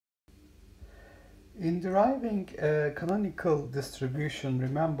In deriving a canonical distribution,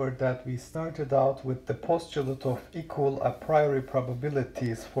 remember that we started out with the postulate of equal a priori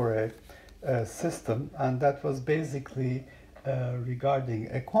probabilities for a system, and that was basically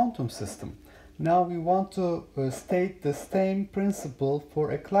regarding a quantum system. Now we want to state the same principle for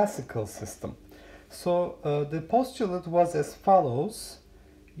a classical system. So the postulate was as follows.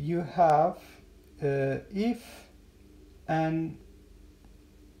 You have if an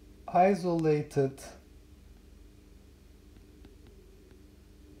isolated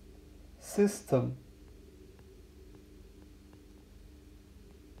system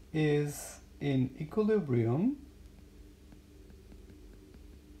is in equilibrium,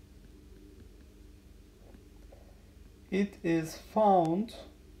 it is found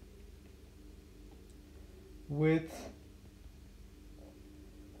with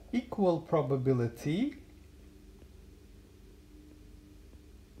equal probability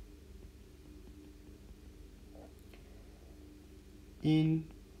in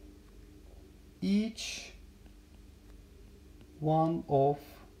each one of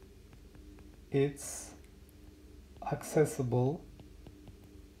its accessible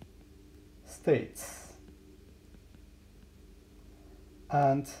states.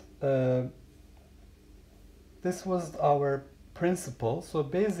 And this was our principle. So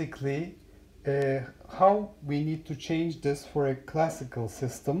basically, how we need to change this for a classical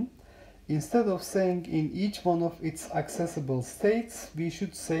system. Instead of saying in each one of its accessible states, we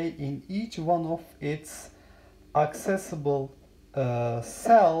should say in each one of its accessible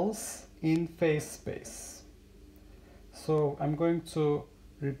cells in phase space. So I'm going to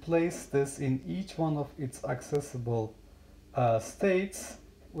replace this in each one of its accessible states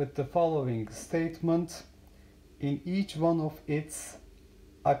with the following statement. In each one of its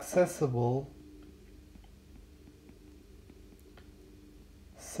accessible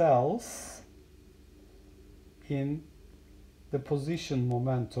cells in the position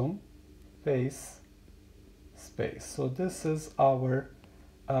momentum phase space. So this is our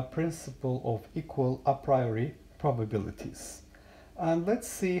principle of equal a priori probabilities. And let's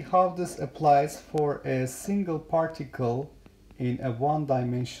see how this applies for a single particle in a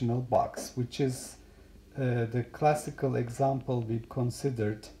one-dimensional box, which is the classical example we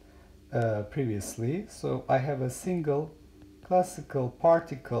considered previously. So I have a single classical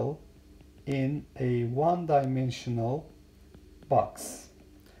particle in a one-dimensional box.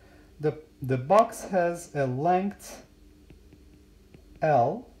 The box has a length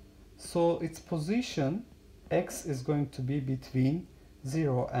L, so its position x is going to be between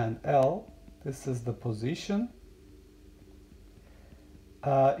 0 and L. This is the position.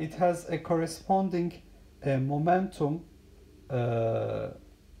 It has a corresponding momentum.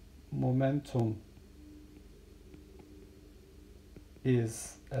 Momentum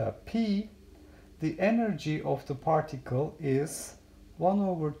is P. The energy of the particle is 1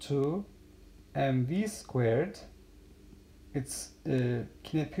 over 2 mv squared. It's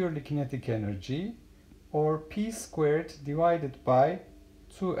purely kinetic energy, or P squared divided by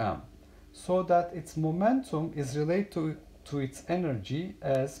 2m, so that its momentum is related to its energy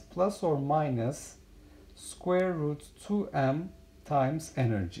as plus or minus square root 2m times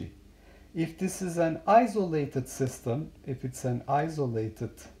energy. If this is an isolated system, if it's an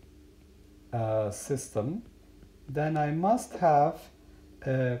isolated system, then I must have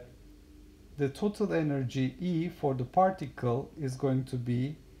the total energy E for the particle is going to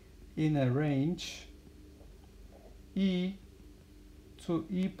be in a range E to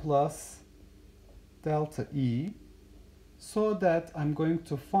E plus delta E, so that I'm going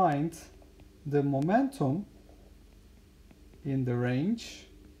to find the momentum in the range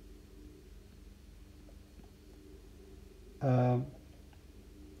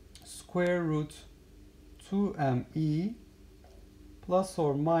square root 2me plus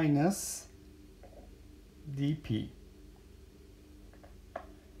or minus dp.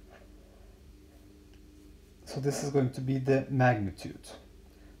 So this is going to be the magnitude.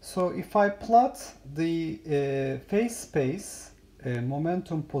 So if I plot the phase space,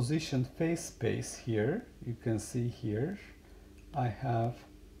 momentum position phase space here, you can see here I have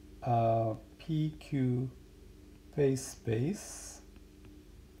PQ phase space.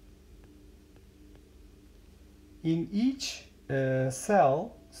 In each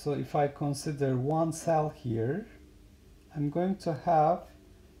cell, so if I consider one cell here, I'm going to have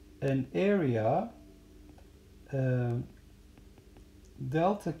an area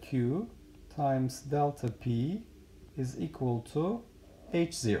delta Q times delta P is equal to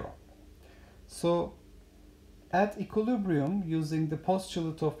H0. So at equilibrium, using the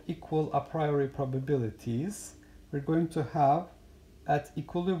postulate of equal a priori probabilities, we're going to have at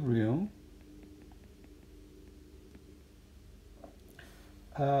equilibrium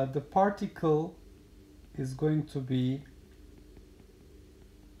the particle is going to be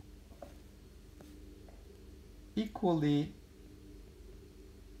equally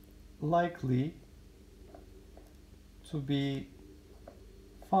likely to be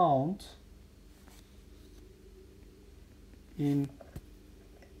found in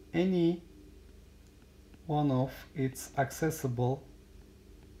any one of its accessible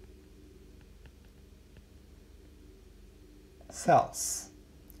cells.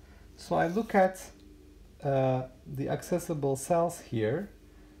 So I look at the accessible cells here.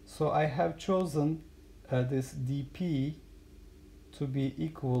 So I have chosen this dp to be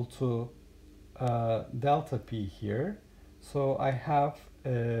equal to delta p here. So I have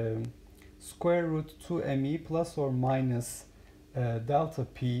square root 2me plus or minus delta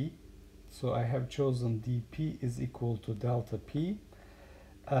p. So I have chosen dp is equal to delta p.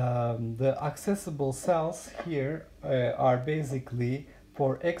 The accessible cells here are basically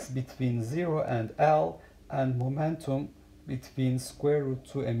for x between 0 and L and momentum between square root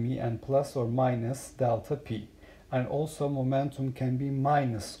 2me and plus or minus delta p. And also momentum can be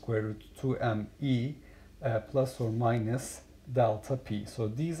minus square root 2me plus or minus delta p. So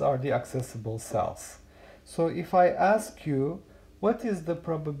these are the accessible cells. So if I ask you what is the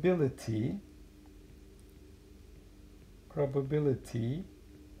probability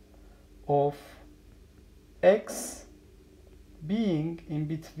of x being in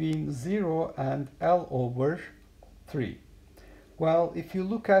between 0 and L over 3. Well, if you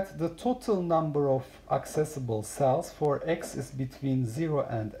look at the total number of accessible cells for x is between 0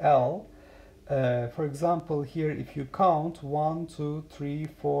 and L, for example, here if you count 1, 2, 3,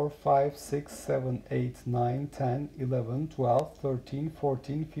 4, 5, 6, 7, 8, 9, 10, 11, 12, 13,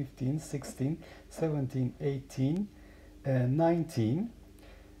 14, 15, 16, 17, 18, 19,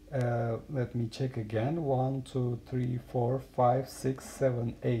 let me check again. 1, 2, 3, 4, 5, 6,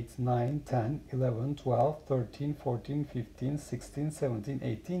 7, 8, 9, 10, 11, 12, 13, 14, 15, 16, 17,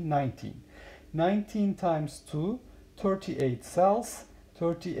 18, 19. 19 times 2, 38 cells.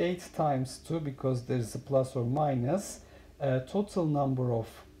 38 times 2, because there is a plus or minus. Total number of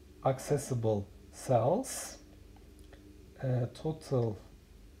accessible cells. Total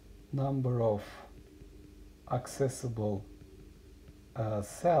number of accessible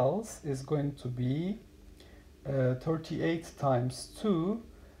cells is going to be 38 times 2,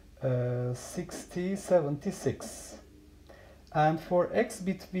 60, 76. And for x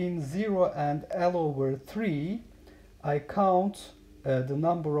between 0 and L over 3, I count the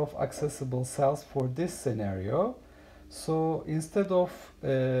number of accessible cells for this scenario. So instead of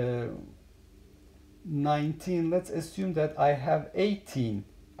 19, let's assume that I have 18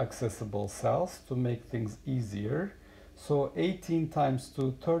 accessible cells to make things easier. So 18 times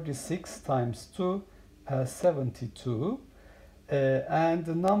 2, 36 times 2, 72. And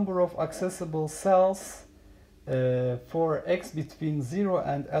the number of accessible cells for x between 0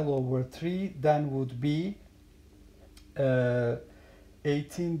 and L over 3 then would be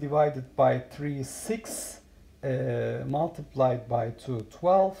 18 divided by 3 is 6, multiplied by 2,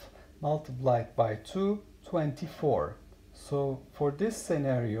 12, multiplied by 2, 24. So for this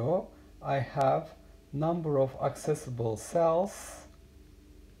scenario, I have number of accessible cells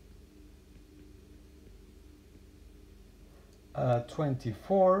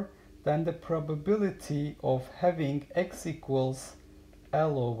 24. Then the probability of having x equals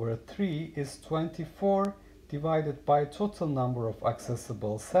L over 3 is 24 divided by total number of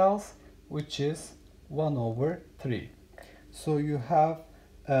accessible cells, which is 1 over 3. So you have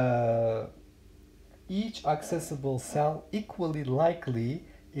each accessible cell equally likely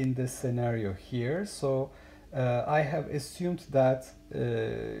in this scenario here. So I have assumed that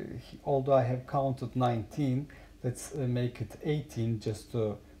although I have counted 19, let's make it 18 just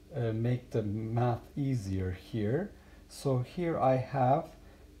to make the math easier here. So here I have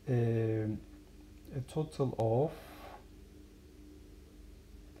a total of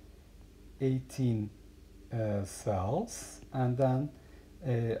 18 cells, and then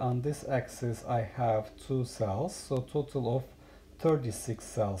on this axis I have 2 cells, so total of 36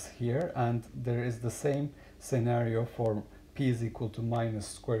 cells here, and there is the same scenario for p is equal to minus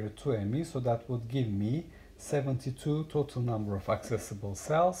square root 2me, so that would give me 72 total number of accessible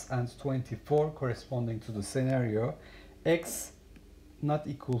cells and 24 corresponding to the scenario x not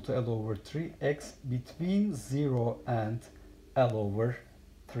equal to L over 3, x between 0 and L over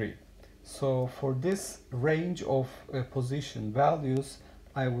 3. So for this range of position values,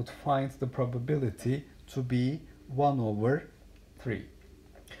 I would find the probability to be 1 over 3.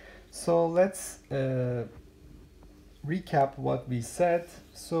 So let's recap what we said.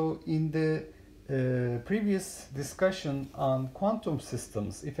 So in the previous discussion on quantum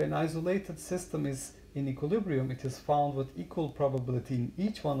systems, if an isolated system is in equilibrium, it is found with equal probability in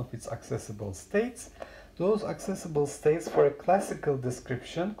each one of its accessible states. Those accessible states for a classical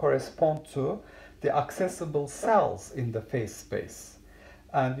description correspond to the accessible cells in the phase space.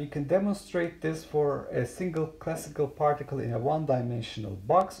 And we can demonstrate this for a single classical particle in a one-dimensional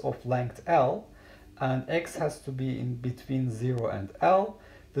box of length L, and x has to be in between 0 and L.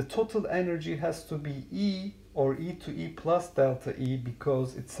 The total energy has to be E, or E to E plus delta E,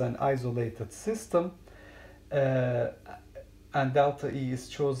 because it's an isolated system, and delta E is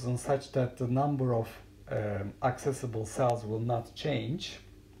chosen such that the number of accessible cells will not change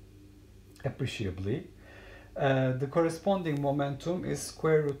appreciably. The corresponding momentum is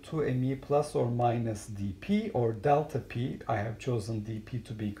square root 2 me plus or minus dp, or delta p. I have chosen dp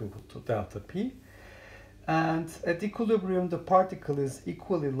to be equal to delta p. And at equilibrium, the particle is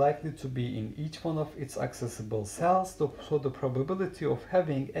equally likely to be in each one of its accessible cells. So the probability of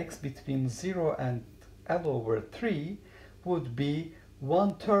having x between 0 and L over 3 would be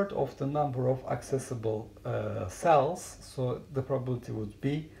 1/3 of the number of accessible cells. So the probability would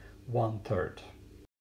be 1/3.